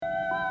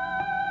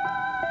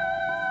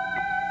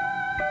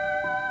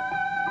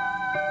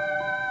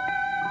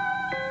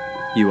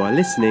You are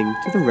listening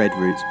to the Red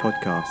Roots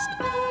podcast.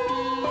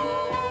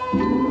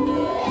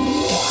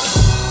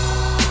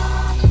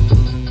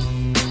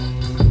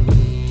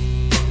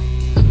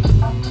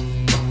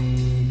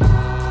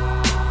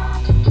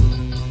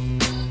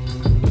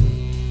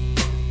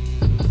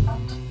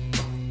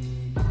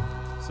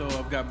 So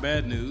I've got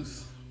bad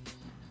news.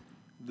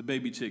 The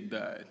baby chick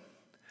died.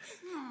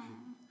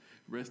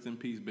 Rest in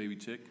peace, baby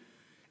chick.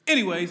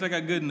 Anyways, I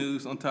got good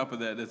news on top of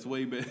that. That's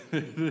way better.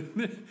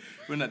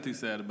 We're not too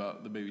sad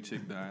about the baby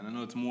chick dying. I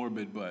know it's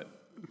morbid, but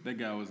that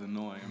guy was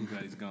annoying. I'm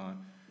glad he's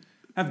gone.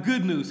 I have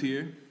good news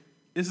here.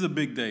 This is a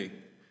big day.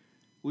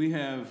 We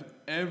have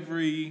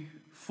every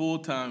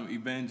full-time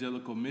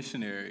evangelical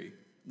missionary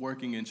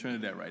working in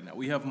Trinidad right now.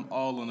 We have them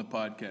all on the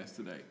podcast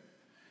today.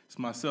 It's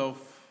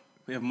myself.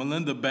 We have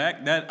Melinda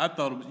back. That I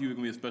thought you were going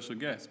to be a special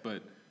guest,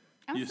 but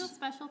I'm still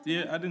special too.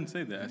 yeah, I didn't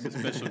say that. I said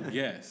special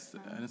guest.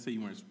 I didn't say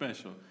you weren't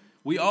special.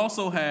 We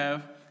also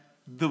have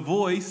the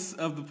voice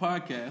of the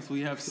podcast.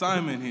 We have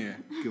Simon here.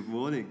 Good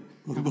morning.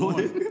 Good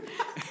morning.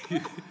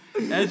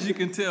 As you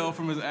can tell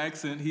from his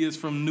accent, he is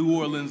from New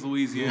Orleans,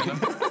 Louisiana.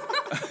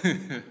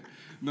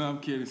 No, I'm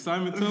kidding.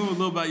 Simon, tell me a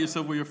little about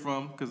yourself, where you're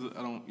from, because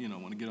I don't,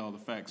 want to get all the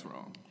facts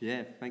wrong.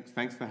 Yeah,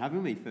 thanks for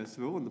having me, first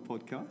of all, on the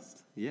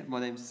podcast. Yeah, my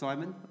name's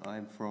Simon.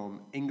 I'm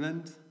from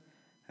England,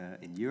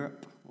 in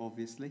Europe,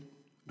 obviously.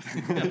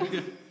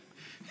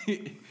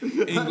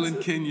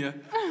 England, Kenya.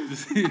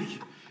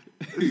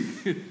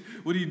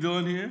 What are you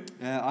doing here?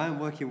 I'm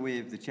working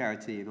with the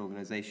charity and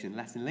organisation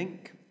Latin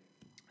Link,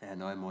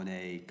 and I'm on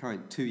a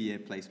current 2-year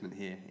placement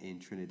here in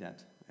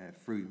Trinidad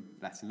through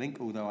Latin Link,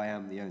 although I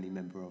am the only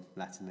member of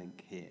Latin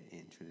Link here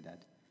in Trinidad.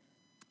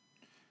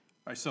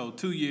 All right, so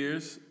 2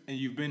 years, and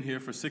you've been here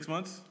for 6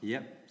 months?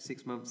 Yep,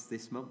 6 months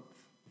this month.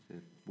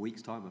 A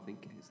week's time, I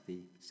think, is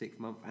the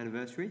 6-month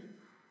anniversary.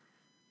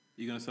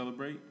 You going to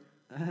celebrate?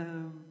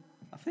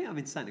 I think I'm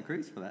in Santa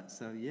Cruz for that,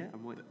 so yeah, I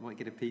might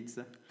get a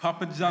pizza.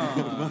 Papa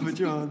John's. Papa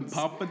John's.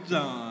 Papa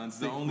John's,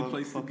 the only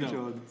place to go.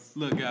 John's.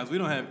 Look, guys, we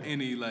don't have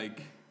any,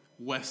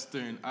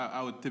 Western,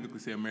 I would typically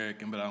say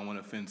American, but I don't want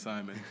to offend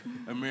Simon.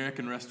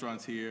 American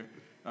restaurants here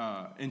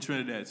in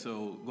Trinidad.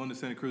 So going to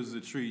Santa Cruz is a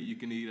treat. You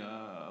can eat,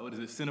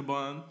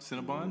 Cinnabon?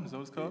 Cinnabon, is that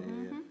what it's called? Yeah.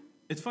 Mm-hmm.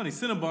 It's funny,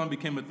 Cinnabon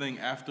became a thing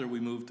after we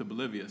moved to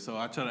Bolivia, so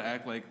I try to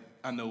act like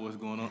I know what's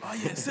going on. Oh,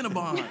 yeah,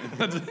 Cinnabon.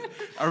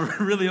 I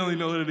really only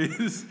know what it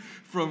is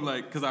from,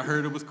 because I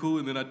heard it was cool,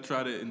 and then I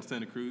tried it in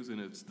Santa Cruz,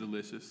 and it's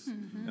delicious.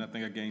 Mm-hmm. And I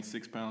think I gained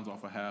 6 pounds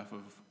off of half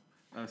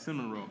of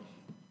cinnamon roll.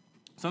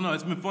 So, no,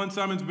 it's been fun.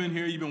 Simon's been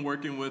here. You've been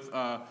working with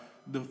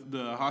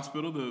the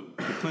hospital, the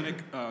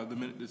clinic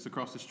that's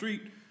across the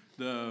street,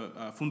 the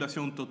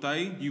Fundación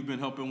Totai. You've been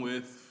helping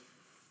with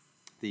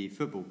the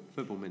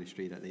football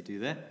ministry that they do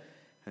there.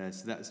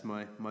 So that's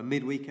my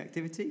midweek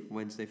activity,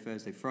 Wednesday,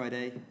 Thursday,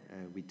 Friday.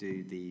 We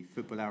do the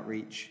football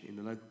outreach in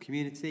the local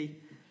community.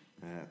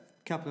 A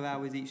couple of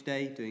hours each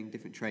day doing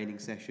different training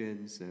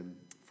sessions.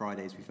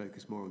 Fridays we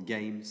focus more on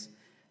games.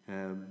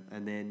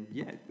 And then,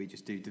 we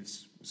just do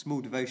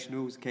small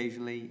devotionals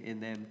occasionally in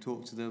them,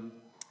 talk to them,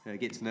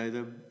 get to know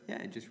them.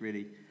 And just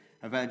really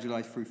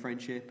evangelize through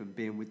friendship and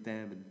being with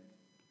them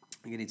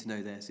and getting to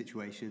know their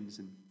situations,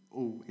 and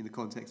all in the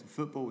context of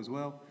football as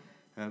well.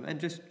 And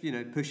just,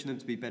 pushing them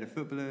to be better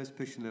footballers,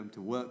 pushing them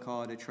to work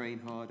harder, train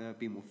harder,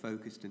 be more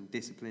focused and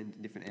disciplined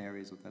in different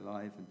areas of their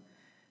life,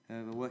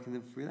 and working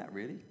them through that,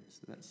 really.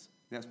 So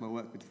that's my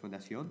work with the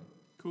Fundación.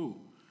 Cool.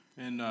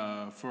 And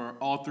for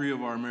all three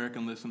of our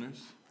American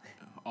listeners,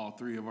 all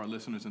three of our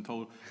listeners in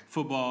total,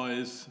 football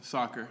is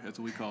soccer. That's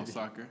what we call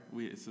soccer.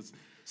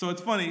 So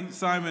it's funny,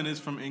 Simon is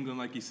from England,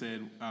 like you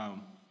said.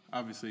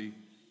 Obviously,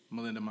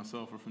 Melinda and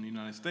myself are from the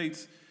United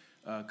States,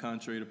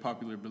 contrary to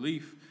popular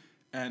belief.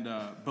 And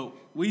but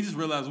we just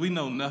realized we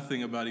know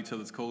nothing about each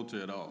other's culture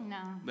at all.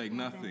 No.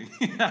 Nothing.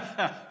 And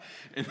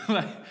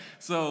I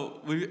feel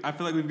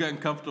like we've gotten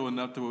comfortable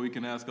enough to where we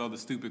can ask all the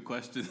stupid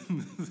questions.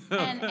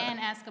 and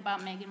ask about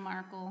Meghan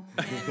Markle.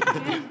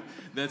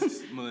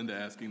 That's Melinda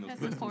asking those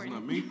questions, important.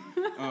 not me.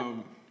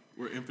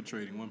 We're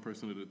infiltrating one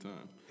person at a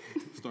time,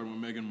 starting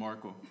with Meghan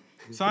Markle.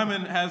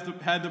 Simon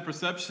had the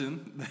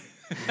perception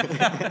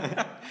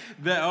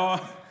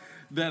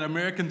that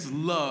Americans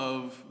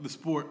love the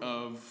sport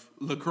of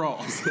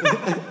lacrosse.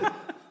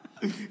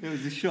 It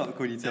was a shock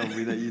when you told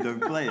me that you don't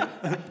play it.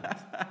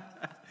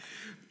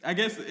 I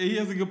guess he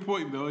has a good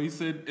point, though. He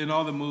said in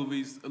all the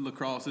movies,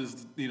 lacrosse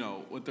is,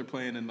 what they're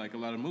playing in, a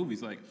lot of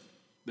movies.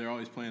 They're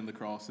always playing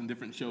lacrosse in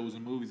different shows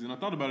and movies. And I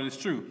thought about it. It's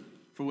true,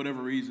 for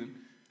whatever reason.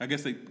 I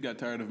guess they got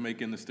tired of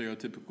making the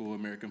stereotypical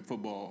American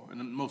football. And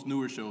in most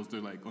newer shows,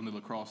 they're, on the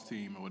lacrosse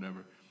team or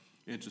whatever.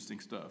 Interesting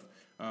stuff.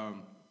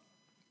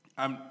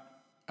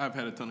 I've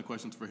had a ton of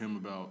questions for him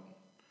about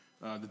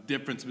the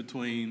difference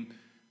between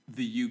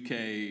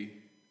the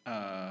UK,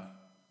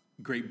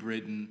 Great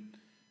Britain,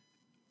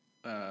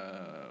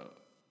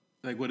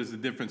 what is the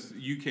difference?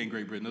 UK and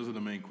Great Britain, those are the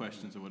main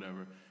questions or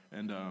whatever.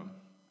 And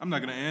I'm not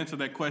going to answer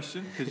that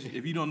question, because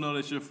if you don't know,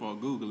 that's your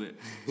fault. Google it.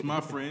 It's my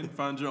friend.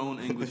 Find your own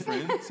English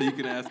friend so you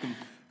can ask him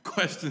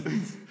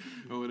questions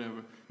or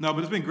whatever. No,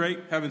 but it's been great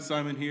having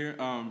Simon here.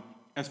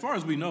 as far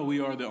as we know, we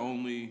are the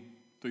only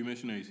 3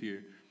 missionaries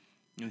here.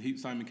 And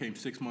Simon came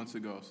 6 months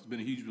ago. So it's been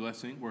a huge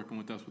blessing working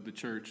with us with the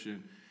church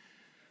and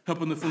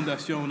helping the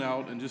Fundación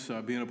out and just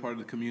being a part of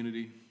the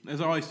community.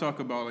 As I always talk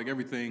about, like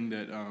everything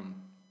that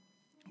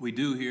we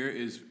do here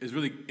is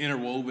really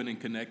interwoven and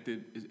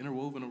connected. Is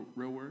interwoven a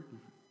real word?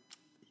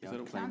 Yeah,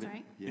 Sounds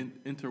right. Yeah.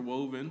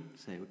 Interwoven.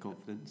 Say it with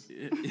confidence.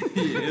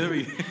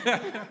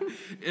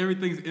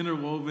 Everything's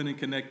interwoven and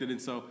connected, and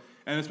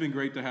it's been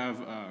great to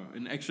have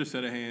an extra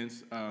set of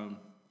hands,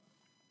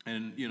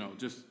 and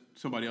just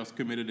somebody else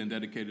committed and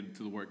dedicated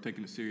to the work,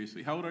 taking it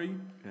seriously. How old are you?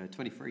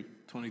 23.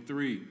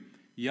 23.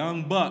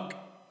 Young buck.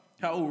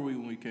 How old were we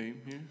when we came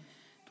here?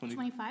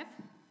 25?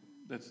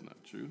 That's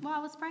not true. Well, I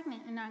was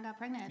pregnant, and I got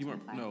pregnant at You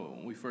 25. weren't. No,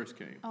 when we first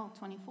came. Oh,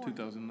 24.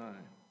 2009.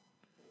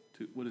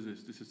 What is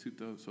this? This is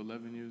 2000. So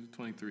 11 years.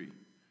 23.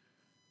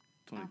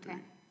 23.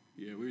 Okay.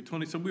 Yeah, we were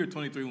 20. So we were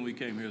 23 when we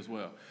came here as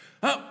well.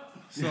 Oh,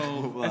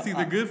 so that's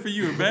either good for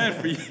you or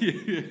bad for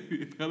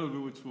you. I don't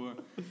know which one.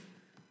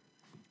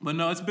 But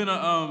no, it's been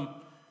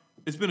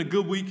a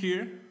good week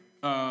here.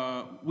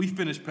 We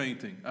finished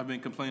painting. I've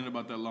been complaining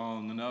about that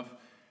long enough.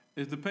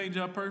 Is the paint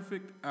job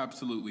perfect?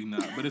 Absolutely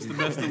not. But it's the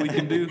best that we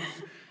can do.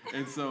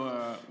 And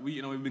so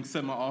we've been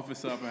setting my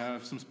office up. I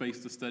have some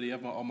space to study. I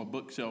have all my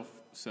bookshelf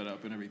set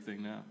up and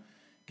everything now.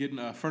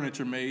 Getting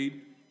furniture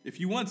made. If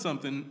you want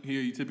something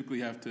here, you typically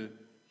have to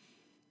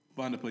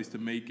find a place to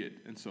make it.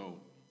 And so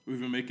we've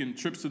been making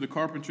trips to the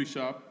carpentry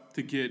shop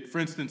to get, for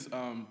instance,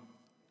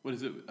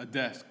 a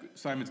desk.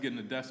 Simon's getting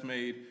a desk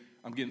made.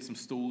 I'm getting some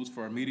stools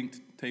for our meeting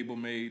table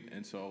made.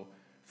 And so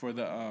for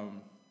the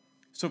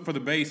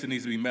base, it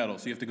needs to be metal.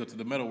 So you have to go to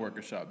the metal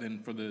worker shop. Then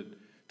for the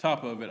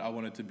top of it, I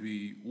want it to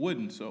be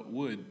wood. So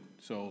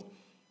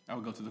I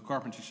would go to the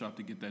carpentry shop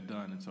to get that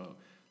done. And so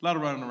a lot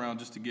of running around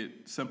just to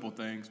get simple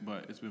things,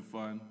 but it's been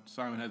fun.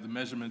 Simon has the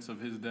measurements of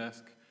his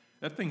desk.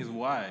 That thing is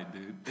wide,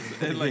 dude.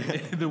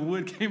 The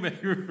wood came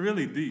at you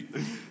really deep.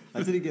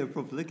 I didn't get a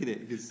proper look at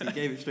it because he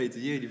gave it straight to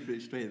you and you put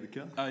it straight in the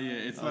car. Oh, yeah,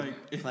 it's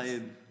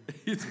playing.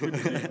 It's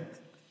pretty deep.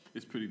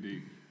 It's pretty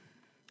deep.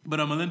 But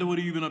Melinda, what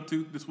have you been up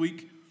to this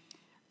week?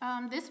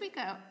 This week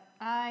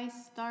I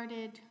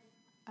started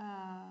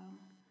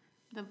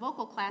the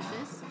vocal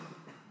classes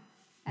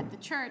at the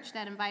church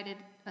that invited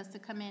us to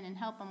come in and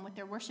help them with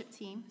their worship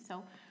team.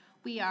 So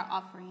we are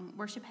offering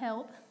worship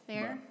help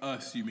there. By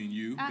us, you mean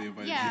you? They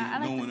invited you. I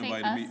like no one to say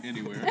invited us. me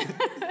anywhere.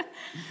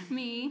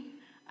 Me.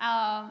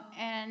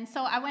 And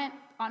so I went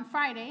on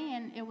Friday,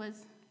 and it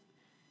was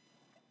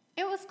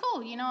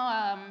cool.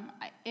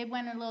 It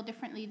went a little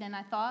differently than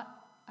I thought.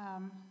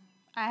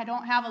 I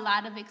don't have a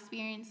lot of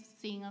experience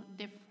seeing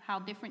how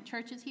different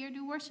churches here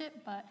do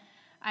worship, but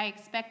I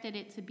expected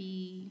it to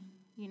be,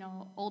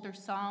 older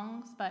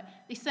songs. But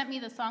they sent me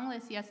the song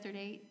list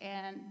yesterday,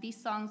 and these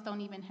songs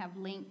don't even have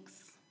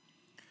links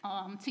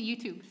to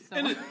YouTube. So.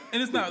 And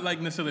it's not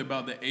like necessarily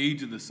about the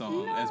age of the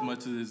song as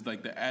much as it's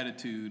like the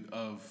attitude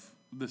of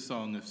the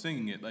song of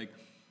singing it. Like,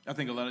 I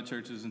think a lot of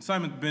churches, and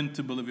Simon's been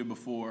to Bolivia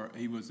before.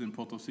 He was in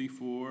Potosi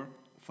for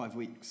 5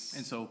 weeks.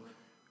 And so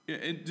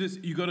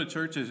you go to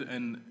churches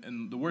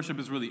and the worship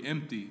is really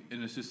empty,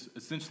 and it's just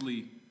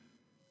essentially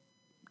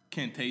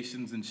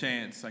cantations and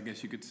chants, I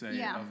guess you could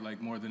say, of like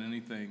more than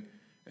anything.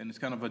 And it's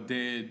kind of a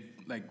dead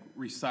like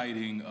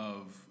reciting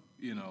of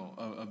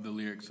the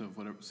lyrics of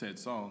whatever said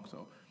song.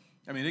 So,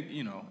 I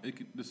mean,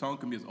 the song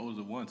can be as old as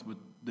it wants, but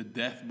the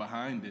depth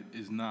behind it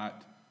is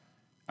not.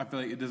 I feel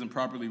like it doesn't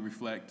properly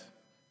reflect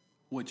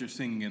what you're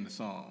singing in the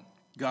song.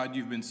 God,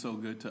 you've been so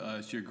good to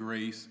us. Your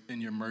grace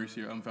and your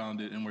mercy are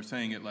unfounded, and we're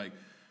saying it like,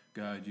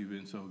 God, you've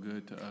been so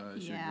good to us.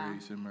 Your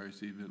grace and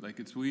mercy. But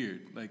like, it's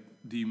weird. Like,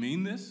 do you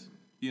mean this?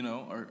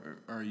 Or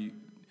are you?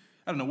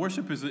 I don't know.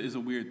 Worship is a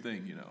weird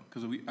thing,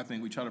 because I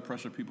think we try to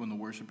pressure people into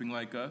worshiping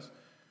like us,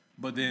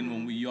 but then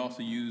when we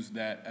also use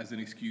that as an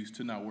excuse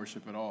to not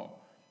worship at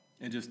all,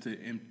 and just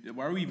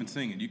why are we even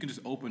singing? You can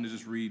just open and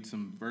just read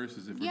some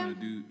verses if we're gonna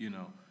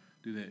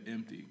do that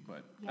empty.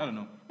 But I don't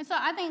know. And so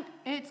I think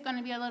it's going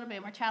to be a little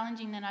bit more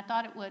challenging than I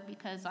thought it would,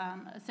 because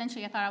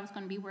essentially I thought I was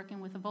going to be working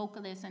with a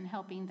vocalist and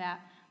helping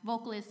that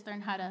vocalist learn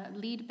how to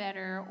lead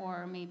better,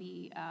 or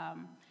maybe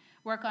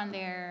work on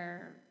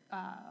their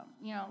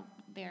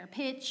their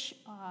pitch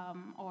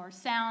or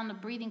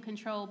sound, breathing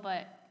control.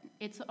 But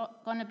it's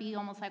going to be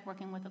almost like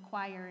working with a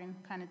choir and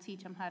kind of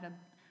teach them how to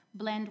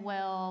blend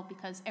well,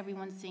 because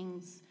everyone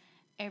sings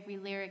every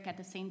lyric at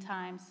the same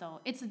time.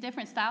 So it's a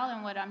different style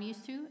than what I'm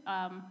used to.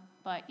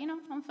 But,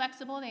 I'm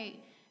flexible,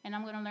 and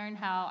I'm going to learn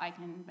how I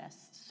can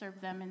best serve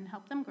them and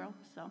help them grow.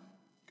 So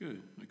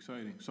good,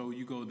 exciting. So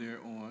you go there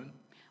on?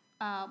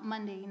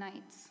 Monday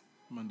nights.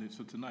 Monday,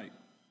 so tonight?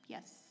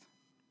 Yes.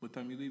 What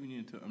time are you leaving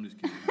until? I'm just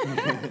kidding.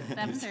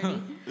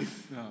 7:30.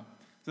 No,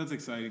 that's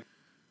exciting.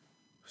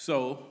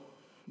 So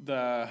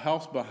the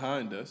house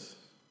behind us,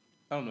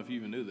 I don't know if you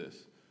even knew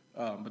this,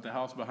 but the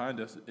house behind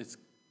us, it's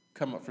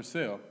come up for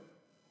sale.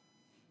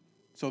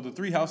 So the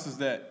 3 houses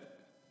that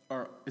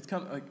it's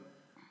kind of like,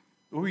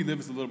 where we live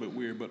is a little bit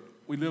weird, but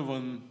we live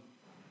on,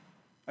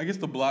 I guess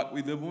the block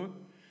we live on,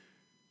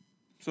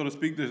 so to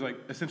speak. There's like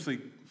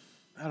essentially,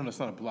 I don't know, it's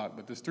not a block,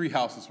 but there's 3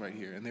 houses right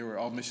here, and they were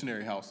all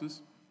missionary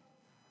houses.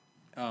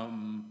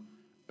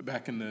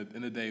 Back in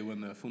the day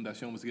when the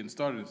Fundación was getting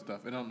started and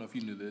stuff. And I don't know if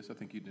you knew this. I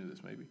think you knew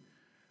this maybe.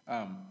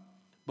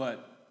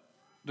 But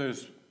they're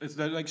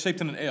like shaped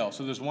in an L.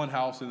 So there's one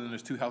house, and then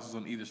there's 2 houses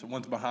on either. So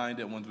one's behind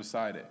it, one's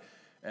beside it.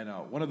 And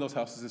one of those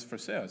houses is for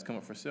sale. It's come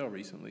up for sale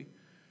recently.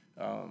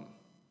 And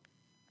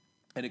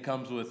it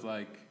comes with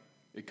I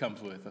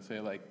say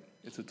like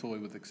it's a toy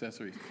with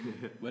accessories.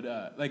 But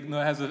it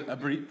has a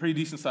pretty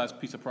decent sized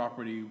piece of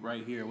property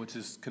right here, which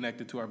is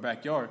connected to our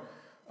backyard.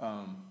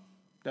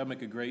 That'd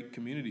make a great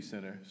community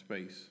center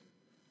space.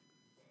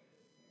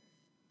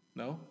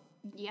 No?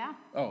 Yeah.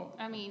 Oh.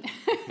 I mean,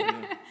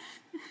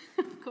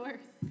 of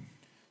course.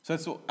 So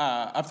that's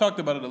I've talked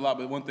about it a lot,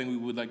 but one thing we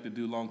would like to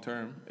do long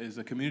term is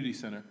a community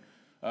center.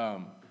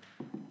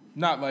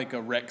 Not like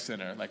a rec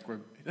center, like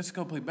let's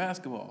go play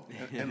basketball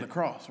and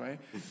lacrosse, right?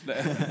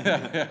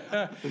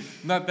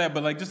 Not that,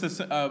 but like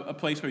just a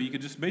place where you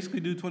could just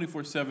basically do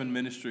 24/7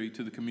 ministry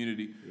to the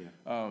community.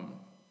 Yeah.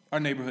 Our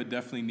neighborhood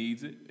definitely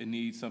needs it. It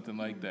needs something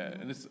like that,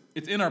 and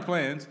it's in our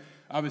plans.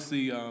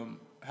 Obviously,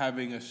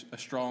 having a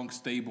strong,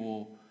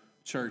 stable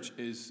church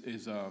is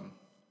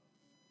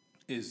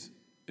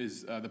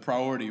the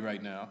priority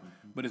right now.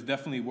 But it's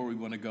definitely where we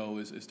want to go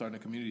is starting a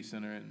community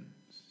center. And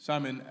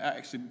Simon,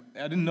 I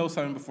didn't know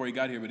Simon before he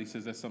got here, but he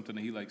says that's something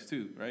that he likes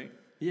too, right?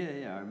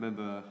 Yeah. I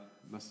remember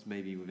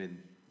maybe within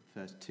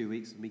the first 2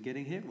 weeks of me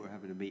getting here, we were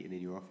having a meeting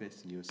in your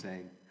office, and you were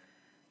saying,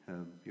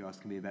 you were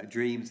asking me about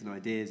dreams and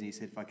ideas, and you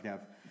said if I could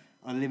have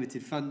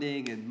unlimited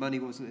funding and money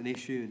wasn't an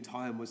issue and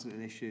time wasn't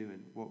an issue,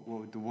 and what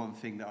would the one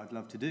thing that I'd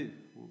love to do,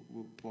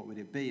 what would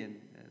it be? And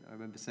I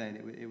remember saying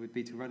it would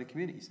be to run a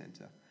community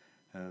centre,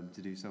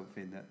 to do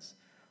something that's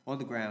on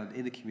the ground,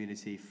 in the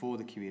community, for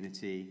the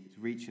community,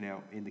 reaching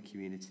out in the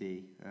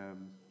community.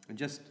 And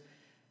just,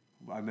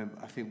 I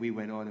think we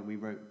went on and we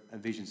wrote a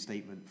vision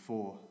statement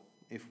for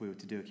if we were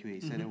to do a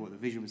community centre, what the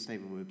vision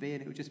statement would be,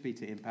 and it would just be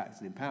to impact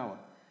and empower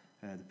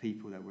the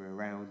people that we're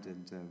around,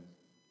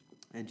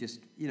 and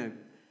just,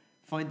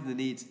 finding the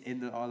needs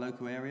in our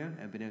local area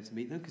and being able to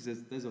meet them, because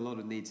there's a lot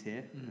of needs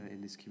here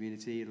in this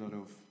community. A lot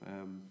of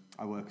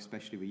I work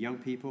especially with young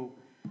people,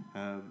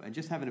 and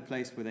just having a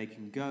place where they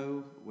can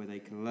go, where they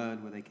can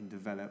learn, where they can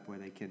develop, where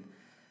they can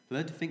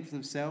learn to think for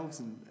themselves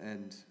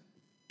and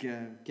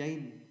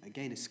gain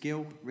a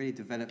skill, really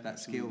develop that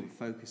skill, and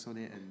focus on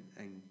it,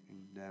 and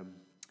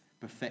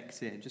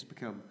perfect it, and just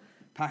become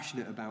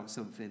passionate about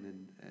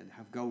something, and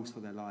have goals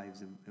for their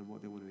lives and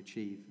what they want to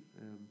achieve.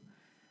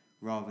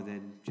 Rather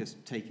than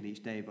just taking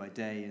each day by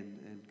day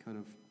and kind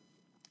of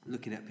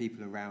looking at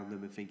people around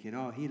them and thinking,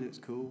 oh, he looks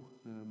cool,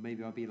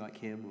 maybe I'll be like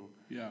him or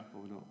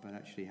not. But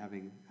actually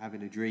having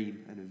a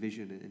dream and a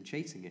vision and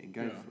chasing it and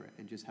going for it,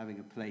 and just having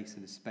a place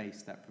and a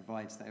space that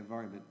provides that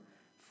environment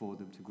for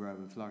them to grow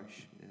and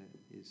flourish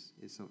is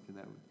something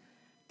that would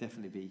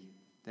definitely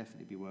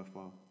be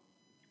worthwhile.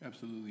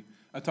 Absolutely.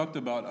 I talked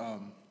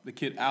about the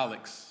kid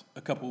Alex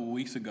a couple of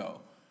weeks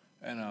ago,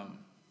 and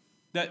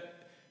that.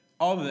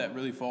 All of that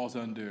really falls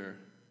under,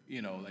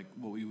 like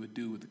what we would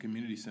do with the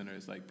community center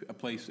is like a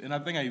place, and I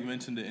think I even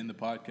mentioned it in the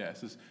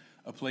podcast, is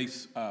a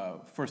place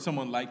for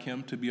someone like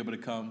him to be able to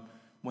come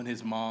when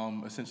his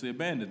mom essentially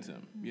abandons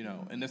him,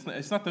 and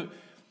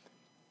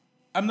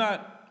I'm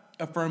not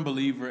a firm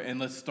believer in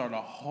let's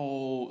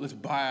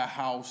buy a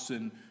house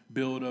and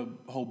build a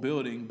whole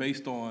building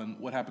based on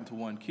what happened to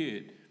one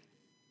kid.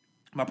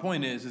 My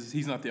point is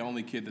he's not the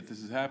only kid that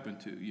this has happened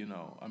to,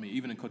 I mean,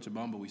 even in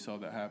Cochabamba we saw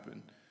that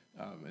happen,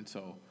 and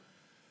so.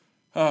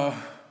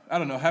 I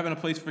don't know, having a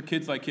place for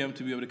kids like him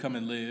to be able to come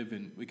and live,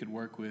 and we could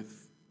work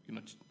with,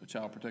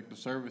 Child Protective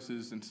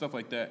Services and stuff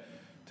like that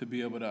to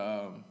be able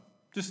to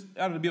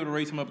to be able to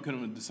raise him up, put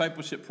him in a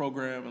discipleship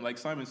program, and like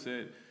Simon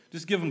said,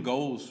 just give him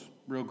goals,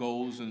 real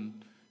goals,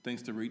 and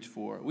things to reach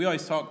for. We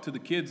always talk to the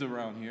kids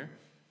around here,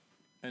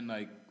 and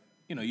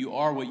you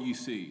are what you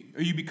see,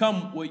 or you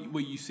become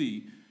what you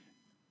see,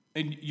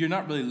 and you're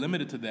not really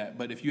limited to that.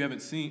 But if you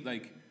haven't seen,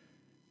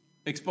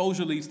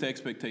 exposure leads to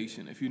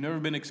expectation. If you've never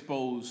been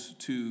exposed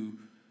to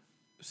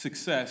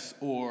success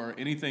or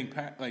anything,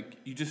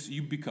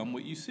 you become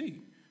what you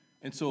see.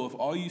 And so if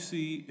all you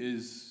see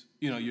is,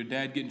 your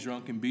dad getting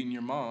drunk and beating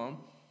your mom,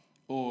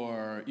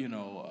 or,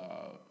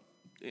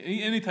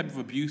 any type of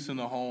abuse in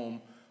the home,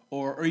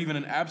 or even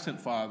an absent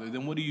father,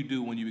 then what do you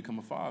do when you become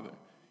a father?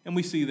 And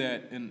we see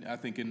that I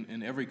think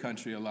in every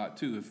country a lot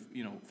too.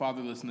 If,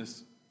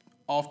 fatherlessness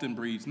often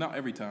breeds, not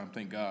every time,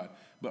 thank God,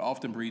 but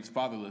often breeds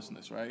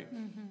fatherlessness, right?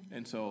 Mm-hmm.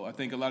 And so I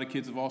think a lot of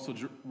kids have also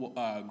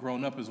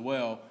grown up as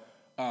well,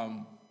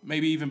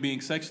 maybe even being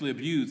sexually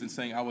abused and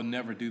saying, I would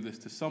never do this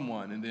to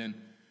someone. And then,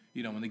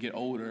 when they get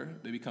older,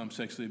 they become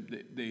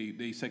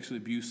they sexually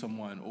abuse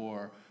someone,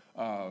 or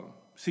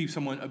see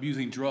someone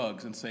abusing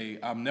drugs and say,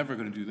 I'm never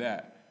going to do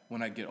that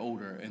when I get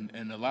older.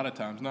 And a lot of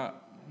times,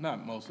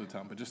 not most of the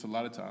time, but just a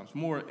lot of times,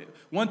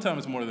 one time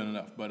is more than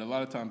enough, but a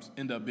lot of times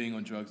end up being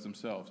on drugs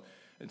themselves.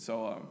 And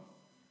so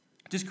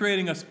just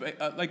creating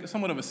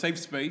somewhat of a safe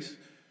space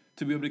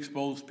to be able to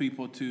expose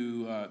people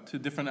to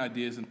different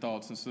ideas and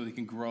thoughts, and so they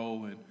can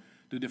grow and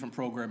do different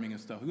programming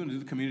and stuff. We're going to do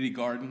the community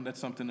garden. That's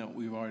something that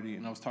we've already,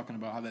 and I was talking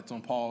about how that's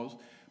on pause,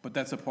 but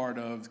that's a part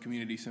of the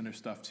community center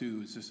stuff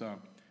too. It's just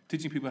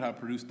teaching people how to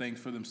produce things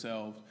for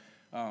themselves,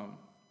 and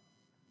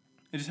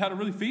just how to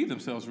really feed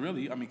themselves,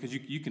 really. I mean, because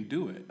you can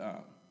do it.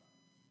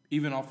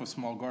 Even off a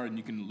small garden,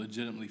 you can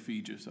legitimately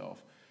feed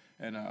yourself.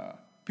 And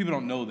people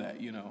don't know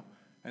that, you know.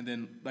 And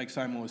then, like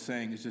Simon was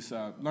saying, it's just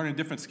learning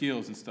different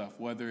skills and stuff,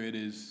 whether it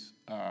is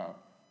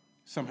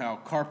somehow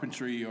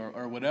carpentry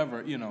or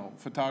whatever, you know,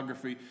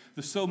 photography.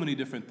 There's so many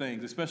different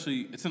things,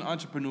 especially it's an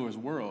entrepreneur's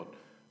world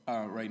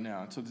right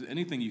now. So there's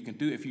anything you can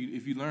do. If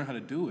you learn how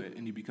to do it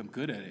and you become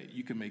good at it,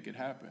 you can make it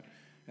happen.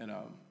 And,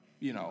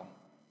 you know,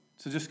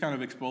 so just kind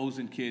of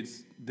exposing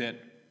kids that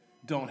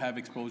don't have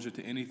exposure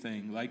to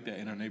anything like that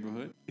in our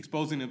neighborhood,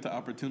 exposing them to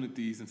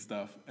opportunities and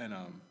stuff, and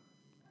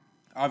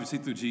obviously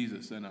through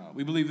Jesus. And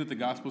we believe that the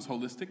gospel is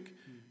holistic.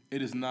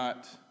 It is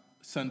not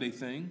a Sunday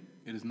thing.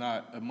 It is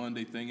not a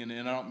Monday thing. And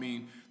I don't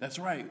mean, that's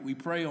right, we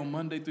pray on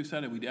Monday through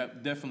Saturday. We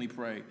definitely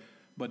pray.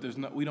 But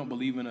we don't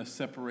believe in a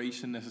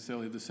separation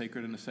necessarily of the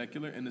sacred and the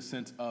secular in the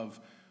sense of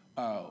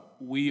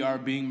we are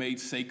being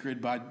made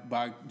sacred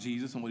by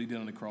Jesus and what he did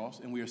on the cross,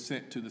 and we are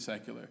sent to the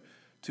secular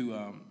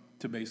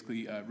to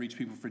basically reach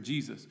people for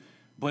Jesus.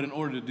 But in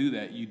order to do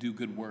that, you do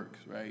good works,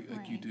 right?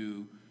 Like you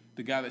do,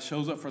 the guy that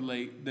shows up for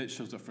late.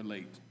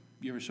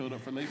 You ever showed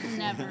up for late before?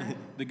 Never.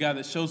 The guy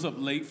that shows up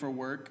late for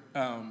work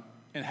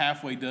and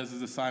halfway does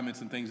his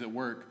assignments and things at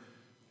work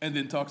and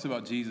then talks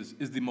about Jesus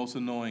is the most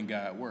annoying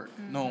guy at work.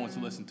 Mm-hmm. No one wants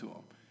to listen to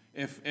him.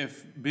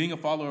 If being a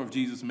follower of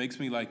Jesus makes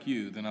me like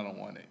you, then I don't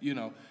want it. You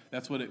know,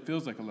 that's what it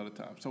feels like a lot of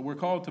times. So we're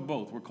called to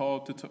both. We're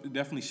called to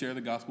definitely share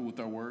the gospel with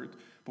our words,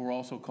 but we're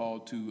also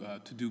called to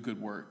do good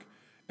work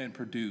and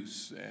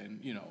produce. And,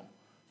 you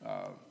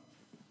know,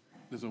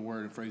 there's a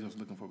word and phrase I was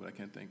looking for, but I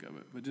can't think of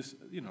it. But just,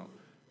 you know,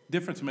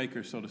 difference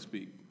makers, so to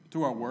speak,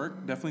 through our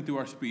work, definitely through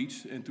our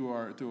speech and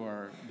through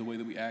the way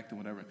that we act and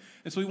whatever.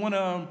 And so we want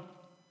to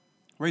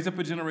raise up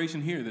a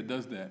generation here that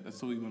does that.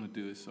 That's what we want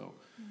to do. So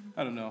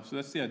I don't know. So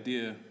that's the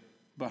idea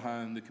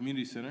behind the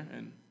community center,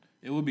 and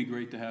it would be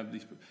great to have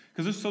these,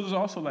 because there's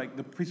also like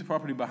the piece of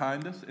property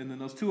behind us, and then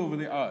those two over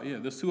there.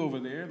 There's two over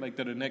there, like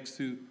that are next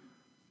to.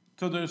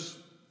 So there's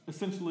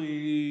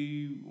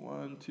essentially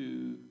 1,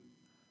 2,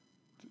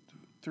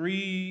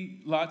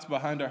 3 lots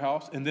behind our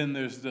house, and then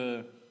there's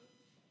the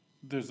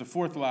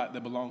fourth lot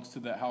that belongs to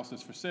that house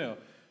that's for sale,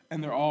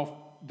 and they're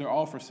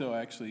all for sale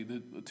actually.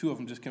 The two of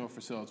them just came up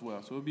for sale as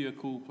well, so it would be a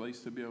cool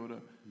place to be able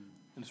to.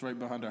 And it's right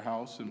behind our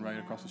house and right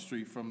across the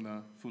street from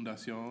the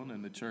Fundación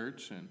and the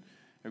church and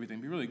everything.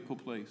 It'd be a really cool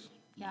place.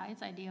 Yeah,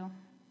 it's ideal.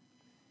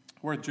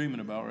 Worth dreaming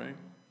about, right?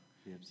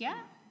 Yeah,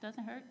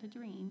 doesn't hurt to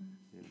dream.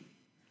 Yeah.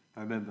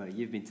 I remember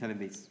you've been telling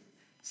me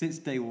since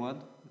day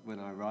one when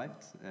I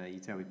arrived. You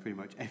tell me pretty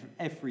much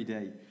every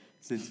day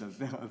since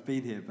I've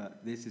been here.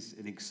 But this is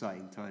an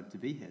exciting time to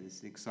be here. This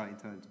is an exciting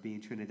time to be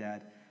in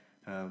Trinidad.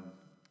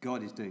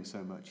 God is doing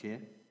so much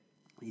here.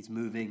 He's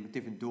moving,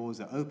 different doors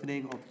are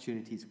opening,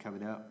 opportunities are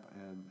coming up,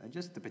 and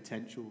just the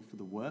potential for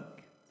the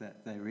work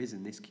that there is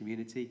in this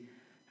community,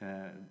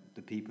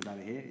 the people that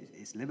are here,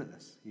 it's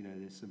limitless. You know,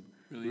 there's some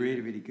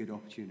really good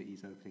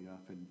opportunities opening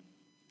up and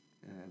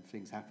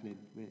things happening.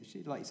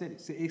 Like you said,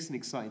 it's an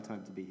exciting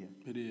time to be here.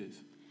 It is.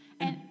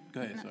 And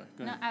go ahead, sorry.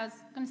 Go ahead. I was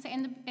going to say,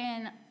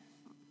 and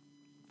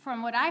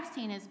from what I've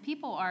seen is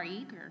people are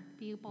eager.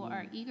 People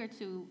are eager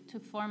to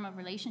form a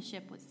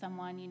relationship with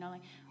someone. You know,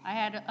 like I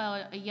had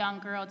a young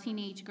girl,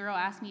 teenage girl,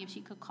 ask me if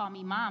she could call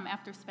me mom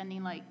after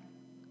spending like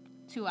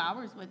 2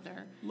 hours with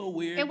her. A little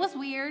weird. It was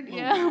weird,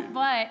 yeah,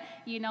 but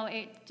you know,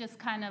 it just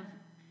kind of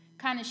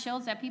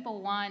shows that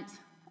people want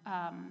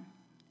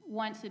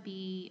to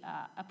be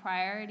a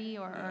priority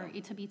or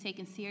to be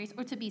taken serious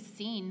or to be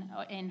seen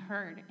and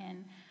heard.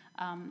 And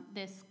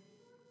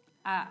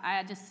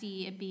I just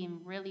see it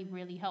being really,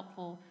 really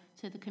helpful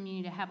to the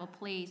community to have a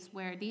place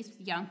where these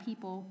young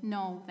people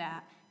know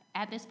that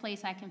at this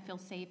place I can feel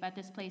safe, at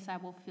this place I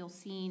will feel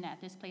seen,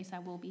 at this place I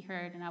will be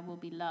heard and I will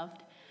be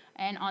loved.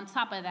 And on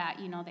top of that,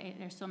 you know,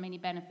 there's so many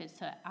benefits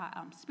to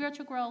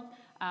spiritual growth,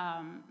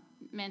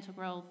 mental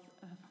growth,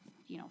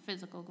 you know,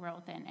 physical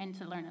growth, and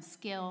to learn a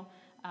skill.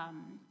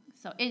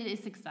 So it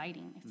is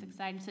exciting. It's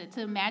exciting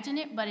to imagine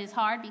it, but it's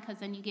hard because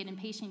then you get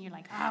impatient. You're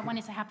like, I want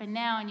it to happen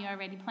now, and you're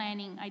already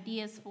planning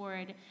ideas for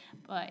it,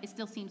 but it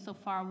still seems so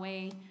far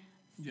away.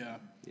 Yeah.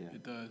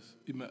 It does.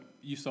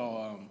 You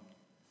saw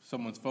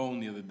someone's phone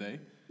the other day.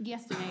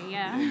 Yesterday,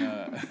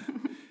 yeah.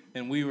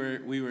 And we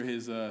were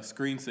his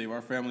screensaver.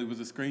 Our family was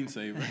a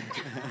screensaver.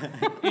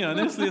 You know,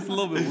 it's a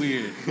little bit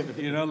weird.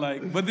 You know,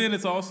 like, but then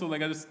it's also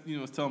like I just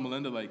was telling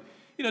Melinda, like,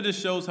 you know,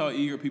 just shows how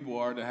eager people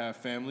are to have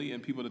family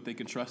and people that they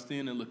can trust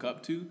in and look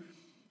up to.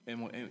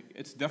 And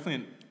it's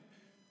definitely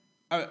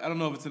I don't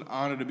know if it's an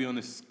honor to be on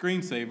this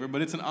screensaver,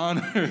 but it's an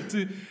honor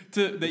to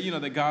that, you know,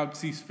 that God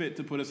sees fit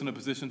to put us in a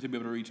position to be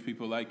able to reach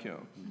people like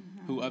him,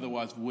 who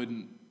otherwise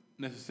wouldn't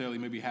necessarily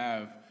maybe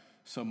have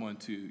someone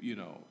to, you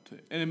know,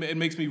 and it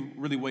makes me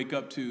really wake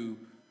up to,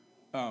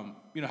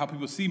 you know, how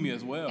people see me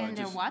as well. And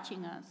they're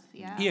watching us,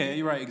 yeah. Yeah,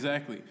 you're right,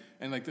 exactly.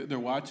 And like they're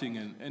watching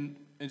and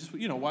just,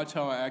 watch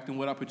how I act and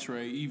what I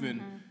portray,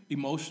 even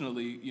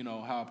emotionally,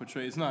 how I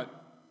portray.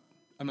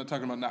 I'm not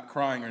talking about not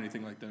crying or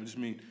anything like that. I just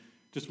mean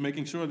just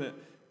making sure that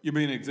you're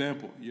being an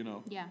example,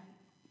 Yeah.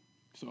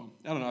 So,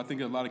 I don't know. I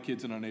think a lot of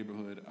kids in our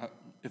neighborhood,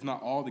 if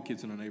not all the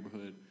kids in our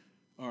neighborhood,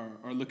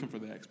 are looking for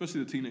that,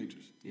 especially the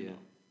teenagers. You know,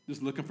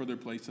 just looking for their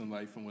place in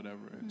life and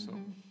whatever. And so,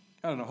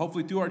 I don't know.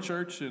 Hopefully through our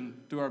church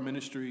and through our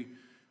ministry,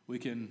 we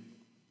can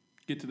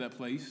get to that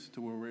place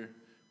to where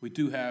we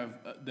do have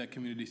that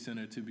community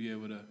center to be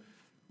able to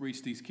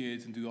reach these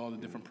kids and do all the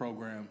different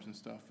programs and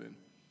stuff. And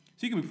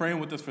so you can be praying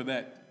with us for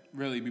that,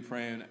 really be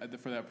praying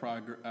for that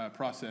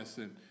process,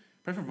 and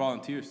pray for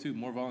volunteers too,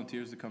 more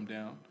volunteers to come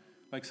down.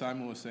 Like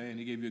Simon was saying,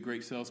 he gave you a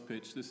great sales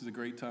pitch. This is a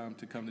great time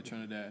to come to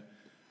Trinidad.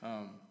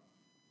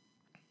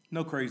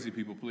 No crazy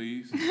people,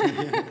 please.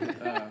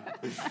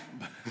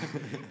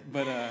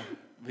 But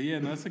yeah,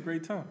 no, it's a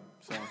great time.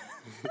 So,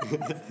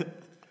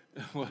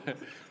 what?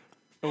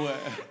 It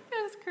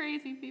was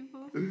crazy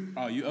people.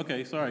 Oh,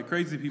 okay? Sorry,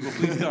 crazy people,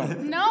 please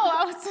come. No,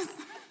 I was just.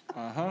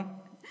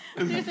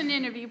 There's an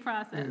interview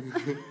process.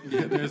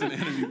 Yeah, there's an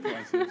interview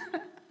process.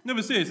 No,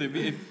 but seriously,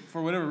 if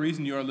for whatever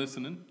reason you are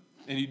listening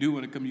and you do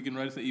want to come, you can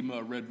write us an email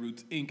at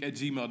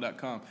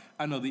redrootsinc@gmail.com.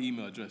 I know the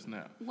email address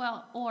now.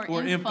 Well, or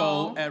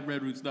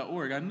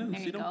info@redroots.org. I knew.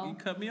 There you go. You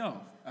cut me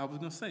off. I was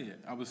going to say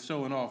it. I was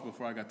showing off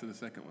before I got to the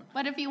second one.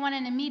 But if you want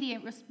an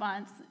immediate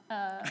response,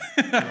 what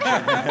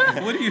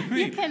do you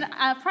mean? you can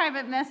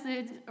private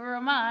message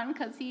Rahman,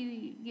 because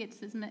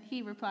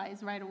he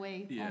replies right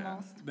away. Yeah,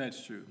 almost.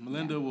 That's true.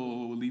 Melinda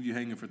will leave you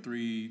hanging for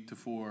 3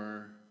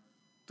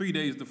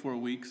 days to 4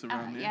 weeks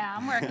around there. Yeah,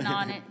 I'm working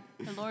on it.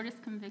 The Lord is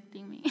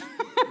convicting me.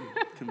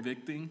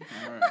 Convicting?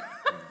 All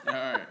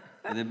right.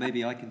 And then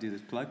maybe I can do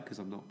this plug because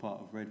I'm not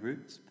part of Red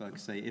Roots. But I can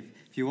say if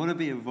you want to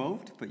be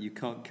involved but you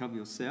can't come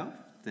yourself,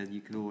 then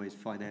you can always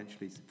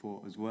financially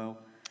support as well.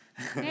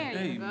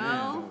 There you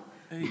go.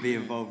 Be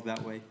involved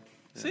that way.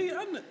 See,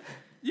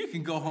 you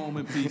can go home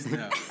in peace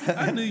now.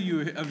 I knew you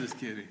were. I'm just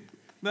kidding.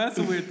 No, that's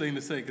a weird thing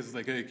to say because it's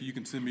like, hey, you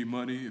can send me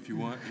money if you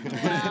want.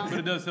 Yeah. But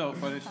it does help.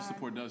 Financial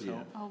support does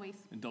help. Always.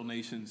 And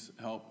donations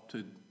help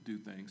to do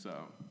things.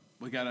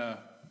 We got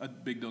a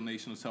big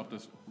donation that's helped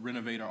us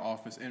renovate our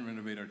office and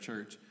renovate our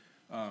church,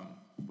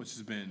 which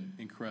has been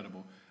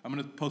incredible. I'm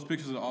going to post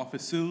pictures of the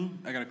office soon.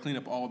 I got to clean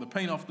up all the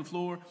paint off the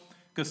floor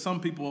because some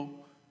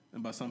people,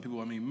 and by some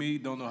people I mean me,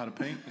 don't know how to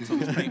paint. And so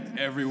there's paint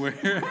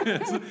everywhere.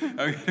 So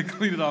I got to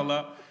clean it all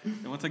up.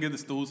 And once I get the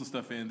stools and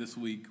stuff in this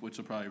week, which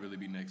will probably really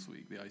be next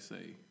week, I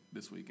say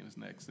this week and it's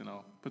next, and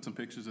I'll put some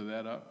pictures of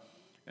that up.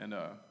 And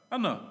I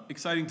don't know,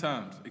 exciting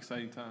times.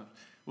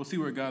 We'll see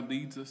where God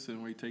leads us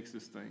and where he takes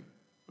this thing.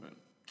 But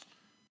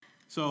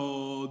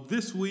so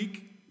this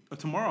week, or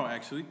tomorrow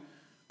actually,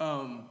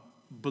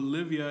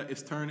 Bolivia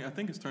is turning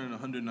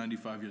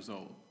 195 years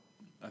old,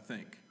 I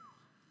think.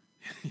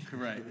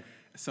 Right.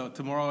 So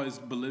tomorrow is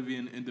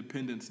Bolivian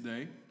Independence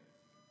Day.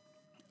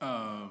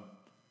 Be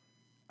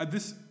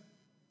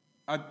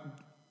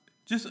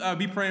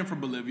praying for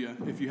Bolivia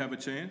if you have a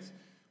chance.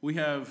 We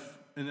have,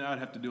 and I'd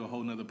have to do a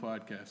whole nother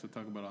podcast to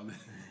talk about all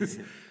this.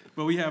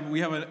 But we have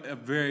a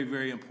very,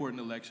 very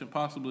important election,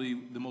 possibly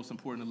the most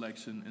important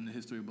election in the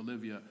history of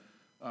Bolivia,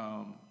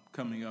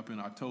 coming up in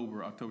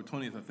October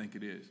 20th, I think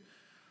it is.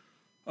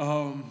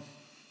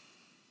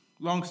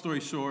 Long story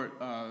short,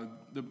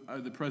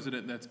 the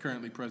president that's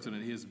currently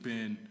president, he has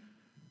been,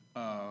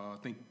 I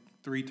think,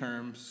 3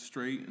 terms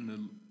straight,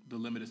 and the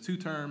limit is 2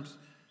 terms,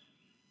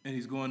 and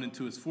he's going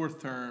into his 4th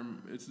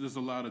term. There's a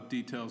lot of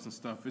details and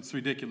stuff. It's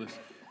ridiculous.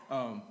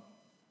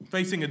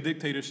 Facing a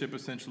dictatorship,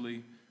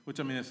 essentially, which,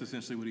 I mean, that's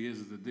essentially what he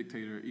is a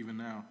dictator even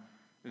now.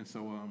 And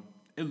so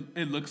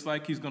it looks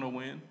like he's going to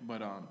win,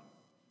 but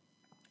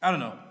I don't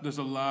know. There's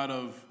a lot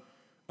of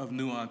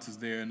nuances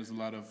there, and there's a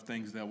lot of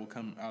things that will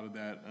come out of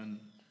that, and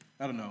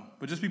I don't know.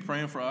 But just be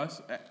praying for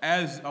us,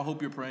 as I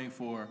hope you're praying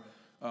for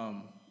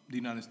the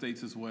United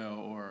States as well,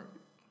 or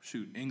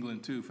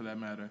England too, for that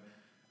matter.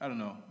 I don't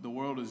know. The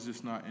world is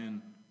just not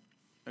in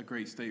a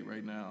great state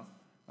right now,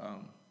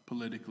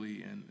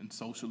 politically and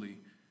socially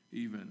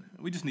even.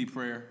 We just need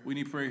prayer. We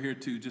need prayer here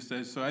too.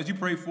 So as you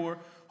pray for,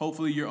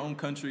 hopefully, your own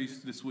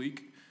countries this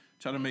week,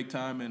 try to make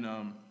time,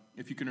 and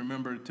if you can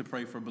remember to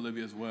pray for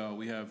Bolivia as well.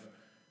 We have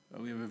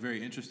a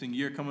very interesting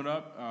year coming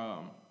up.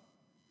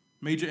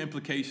 Major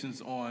implications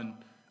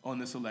on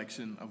this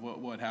election of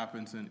what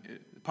happens, and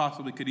it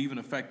possibly could even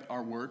affect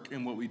our work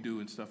and what we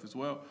do and stuff as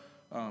well.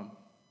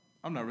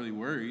 I'm not really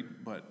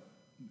worried, but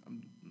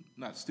I'm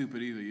not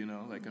stupid either,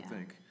 I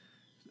think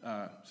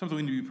something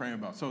we need to be praying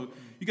about. So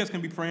you guys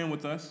can be praying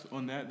with us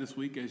on that this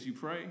week as you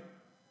pray.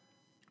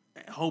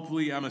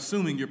 Hopefully, I'm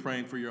assuming you're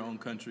praying for your own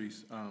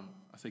countries.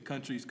 I say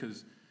countries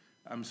because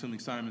I'm assuming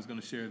Simon's going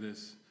to share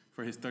this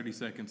for his 30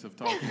 seconds of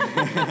talking.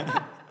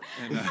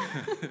 And,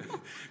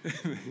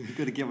 you've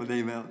got to get my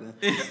name out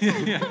there.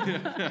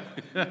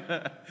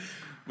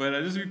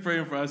 But just be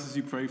praying for us as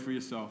you pray for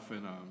yourself.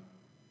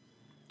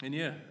 And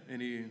yeah,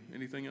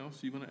 anything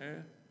else you want to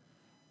add?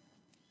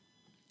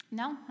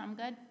 No, I'm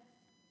good.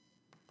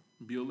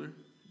 Bueller?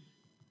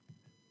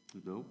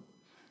 No.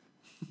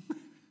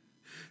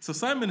 So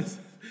Simon's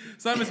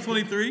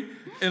 23,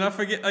 and I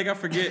forget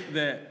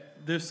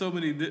that there's so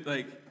many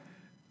like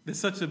there's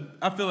such a.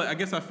 I feel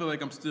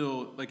like I'm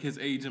still like his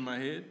age in my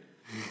head,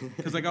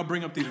 because like I'll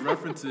bring up these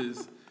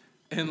references,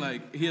 and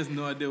like he has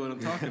no idea what I'm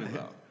talking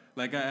about.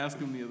 Like I asked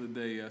him the other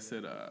day, I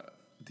said,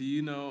 "Do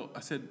you know?" I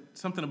said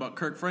something about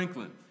Kirk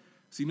Franklin.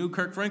 So you know who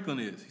Kirk Franklin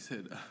is? He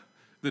said,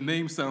 "The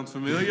name sounds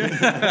familiar."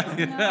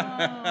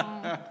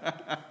 No.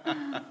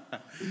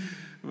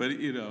 But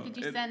you know. Did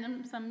you send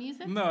him some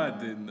music? No, I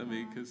didn't. I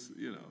mean, because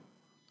you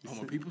know,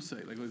 what people say.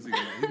 Like, what's he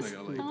gonna? He's like,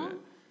 I like that.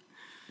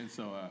 And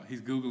so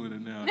he's Googling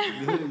it now.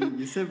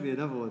 You sent me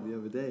another one the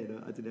other day,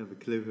 and I didn't have a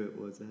clue who it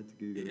was. I had to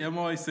Google it. Yeah, I'm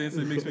always saying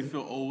something makes me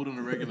feel old on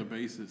a regular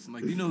basis. I'm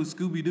like, do you know who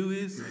Scooby-Doo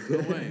is? No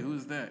way. Who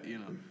is that? You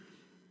know.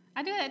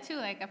 I do that too.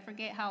 Like I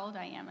forget how old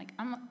I am. Like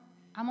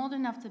I'm old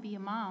enough to be a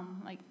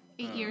mom. Like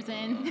 8 years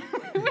in.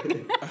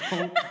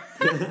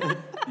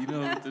 You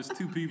know that there's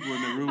two people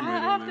in the room I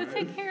right have over to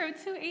there. take care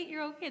of 2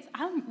 8-year-old kids.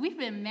 We've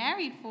been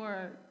married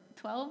for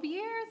 12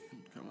 years.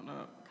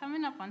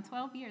 Coming up on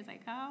 12 years.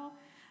 Like how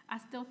I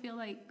still feel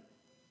like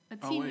a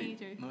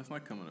teenager. Wait. No, it's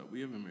not coming up.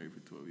 We have been married for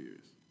 12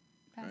 years.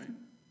 That's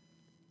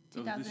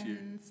Right? That was this year.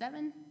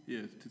 2007.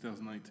 Yeah,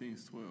 2019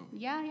 is 12.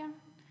 Yeah.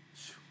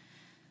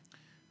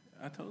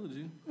 I told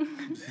you.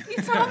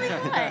 You told me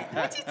what?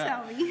 What'd you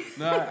tell me?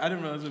 No, I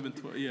didn't realize it had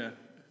been 12. Yeah,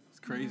 it's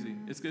crazy.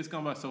 It's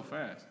gone by so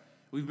fast.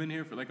 We've been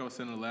here for, like I was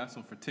saying in the last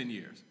one, for 10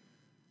 years.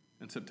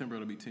 In September,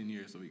 it'll be 10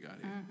 years that we got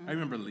here. I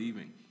remember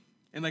leaving.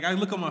 And, like, I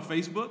look on my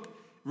Facebook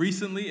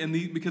recently, and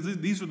because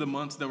these were the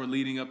months that were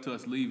leading up to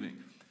us leaving.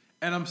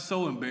 And I'm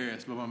so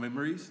embarrassed by my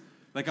memories.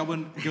 Like, I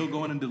wouldn't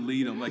go in and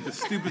delete them. Like, the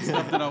stupid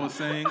stuff that I was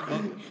saying.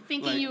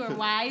 Thinking like, you were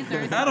wise or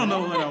something. I don't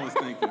know what I was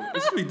thinking.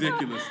 It's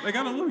ridiculous. Like,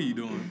 I don't know what are you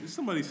doing?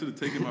 Somebody should have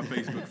taken my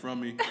Facebook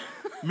from me.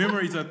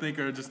 Memories, I think,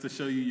 are just to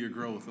show you your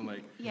growth. And,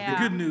 like, Yeah.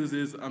 the good news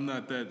is I'm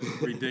not that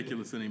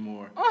ridiculous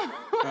anymore.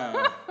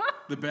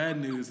 The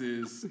bad news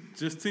is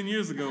just 10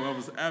 years ago, I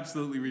was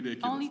absolutely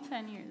ridiculous. Only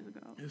 10 years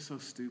ago. It's so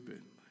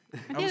stupid.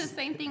 I do the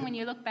same thing when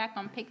you look back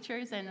on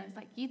pictures and it's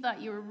like you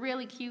thought you were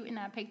really cute in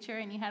that picture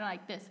and you had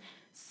like this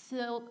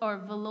silk or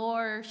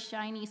velour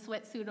shiny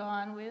sweatsuit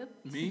on with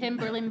Me?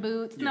 Timberland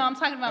boots. Yeah, No, I'm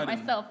talking about I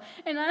didn't. myself.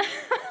 And I was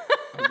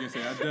going to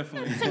say, I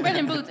definitely...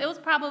 Timberland boots. It was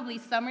probably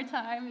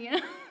summertime, you know.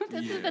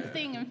 This is the Yeah.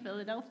 thing in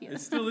Philadelphia. It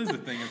still is a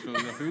thing in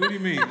Philadelphia. What do you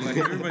mean? Like,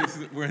 everybody's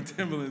wearing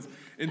Timberlands.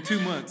 In 2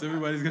 months,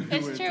 everybody's going to be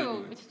It's wearing true.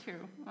 Timberlands. It's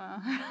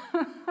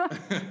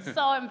true.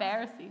 So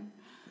embarrassing.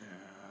 Yeah.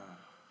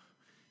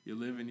 You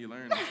live and you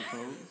learn, I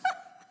suppose.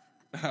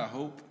 I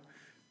hope.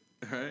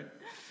 All right.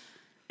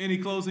 Any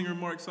closing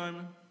remarks,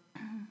 Simon?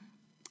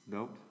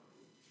 Nope.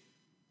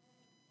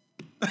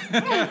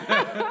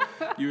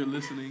 You're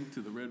listening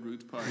to the Red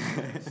Roots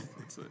podcast.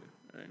 That's it.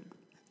 Right?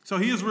 So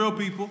he is real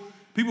people.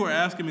 People were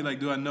asking me, like,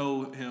 do I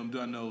know him? Do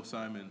I know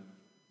Simon?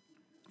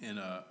 And,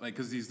 like,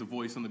 because he's the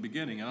voice in the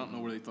beginning. I don't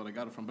know where they thought I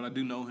got it from, but I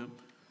do know him.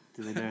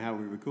 Do they know how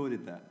we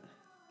recorded that?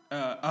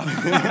 No,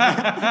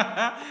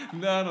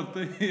 I don't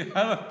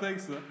think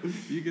so.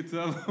 You can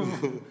tell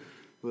them.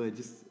 Well,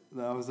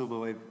 I was on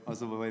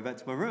my way back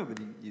to my room,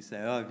 and you say,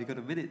 "Oh, have you got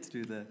a minute to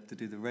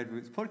do the Red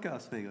Roots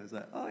podcast thing?" I was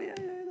like, "Oh yeah,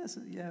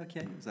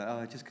 okay." I was like,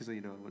 "Oh, just because I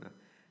want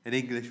an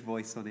English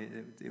voice on it,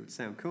 it would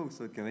sound cool."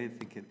 So I'd go in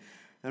thinking,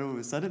 and all of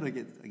a sudden I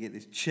get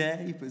this chair.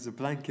 He puts a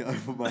blanket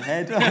over my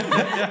head.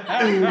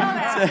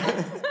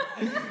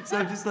 so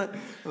I'm just like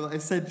a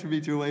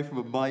centimetre away from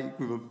a mic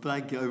with a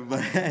blanket over my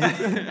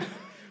head.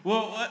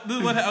 Well, this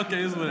is what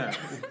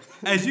happened.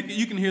 As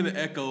you can hear the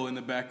echo in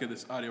the back of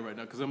this audio right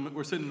now, because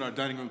we're sitting at our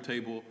dining room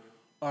table.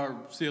 Our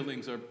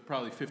ceilings are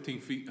probably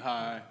 15 feet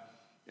high,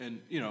 and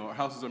our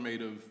houses are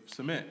made of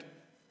cement.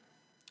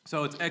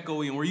 So it's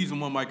echoey, and we're using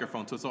one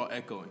microphone, so it's all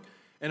echoing.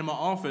 And in my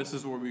office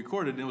is where we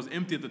recorded, and it was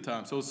empty at the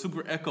time, so it was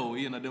super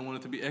echoey, and I didn't want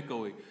it to be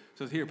echoey.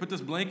 So I said, here, put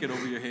this blanket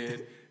over your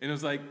head, and it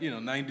was like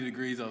 90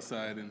 degrees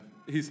outside, and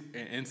he's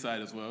inside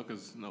as well,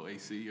 because no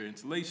AC or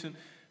insulation.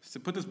 So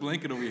put this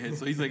blanket over your head.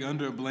 So he's like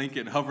under a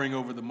blanket, hovering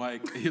over the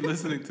mic. You're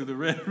listening to the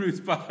Red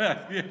Roots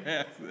podcast.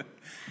 Yeah.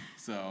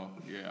 So,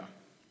 yeah.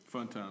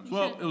 Fun times.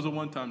 Well, it was a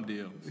one-time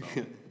deal.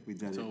 So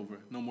it's over.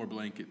 No more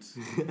blankets.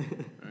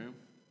 Right?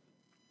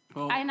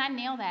 Well, And I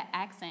nail that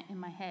accent in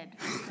my head.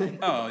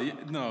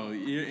 no,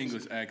 your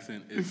English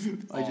accent is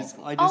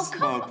awful. I just come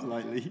smile on.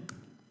 politely.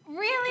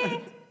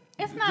 Really?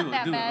 It's not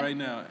that do bad. it right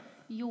now.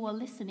 You are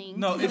listening.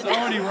 No, to it's the-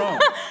 already wrong.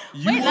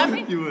 Wait, let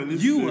me. You were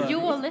listening. You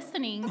are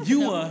listening. to You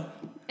the- are.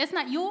 It's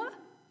not you are?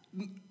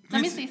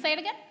 Let me see. Say it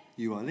again.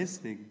 You are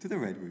listening to the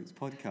Red Roots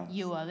podcast.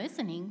 You are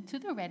listening to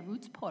the Red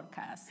Roots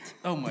podcast.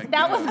 Oh my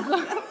That God. was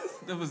good.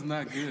 That was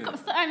not good.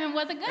 I mean,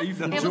 was it good? Are you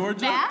from it Georgia?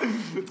 Was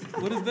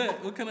bad. What is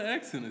that? What kind of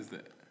accent is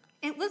that?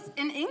 It was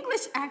an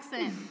English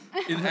accent.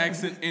 An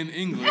accent in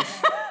English.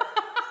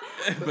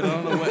 But I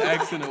don't know what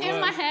accent it was. In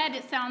my head,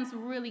 it sounds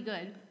really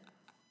good.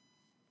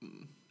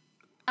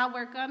 I'll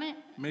work on it.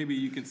 Maybe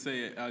you can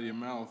say it out of your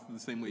mouth the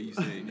same way you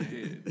say it in your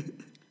head.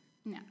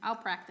 No, I'll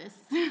practice.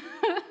 No,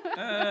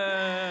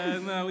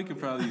 we could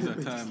probably use our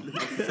time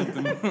for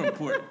something more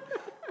important.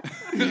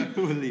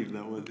 We'll leave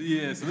that one.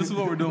 Yeah, so this is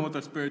what we're doing with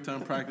our spare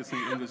time, practicing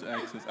English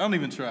accents. I don't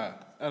even try.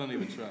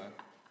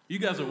 You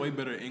guys are way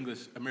better at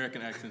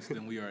American accents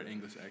than we are at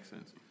English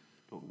accents.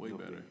 Way Not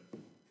better. me.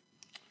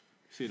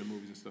 See the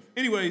movies and stuff.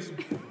 Anyways,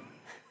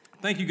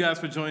 thank you guys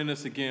for joining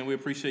us again. We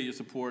appreciate your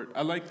support.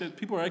 I like that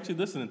people are actually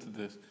listening to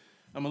this.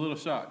 I'm a little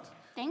shocked.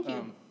 Thank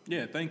you.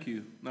 Yeah, thank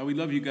you. Now, we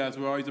love you guys.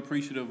 We're always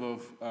appreciative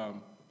of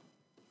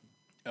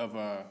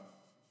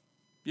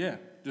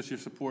just your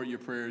support, your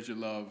prayers, your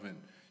love, and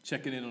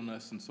checking in on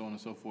us and so on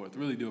and so forth.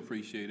 Really do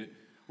appreciate it.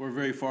 We're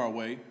very far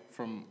away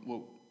from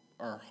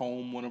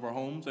one of our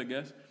homes, I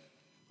guess.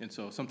 And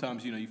so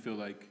sometimes, you feel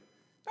like,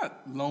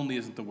 not lonely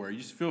isn't the word,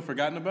 you just feel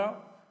forgotten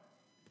about.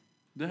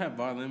 Do they have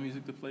violin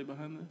music to play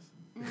behind this?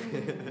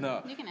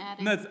 No. You can add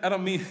it. No, I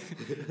don't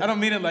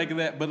mean it like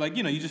that, but like,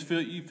 you just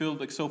feel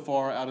like so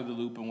far out of the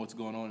loop and what's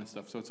going on and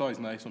stuff. So it's always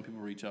nice when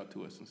people reach out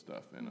to us and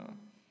stuff. And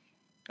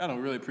I don't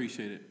really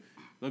appreciate it.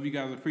 Love you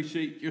guys.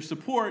 Appreciate your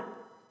support,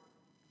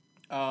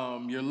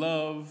 your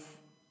love,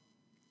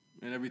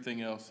 and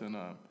everything else. And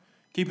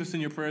keep us in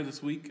your prayers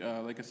this week.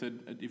 Like I said,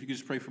 if you could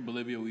just pray for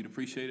Bolivia, we'd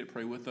appreciate it.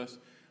 Pray with us.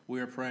 We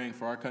are praying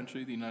for our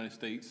country, the United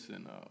States,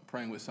 and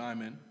praying with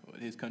Simon,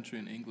 his country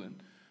in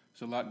England.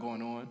 There's a lot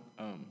going on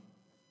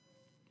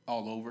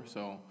all over.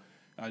 So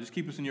just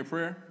keep us in your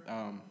prayer.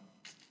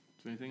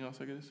 Is there anything else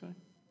I got to say?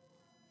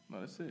 No,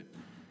 that's it.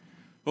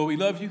 Well, we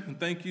love you and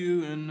thank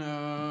you, and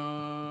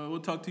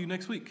we'll talk to you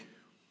next week.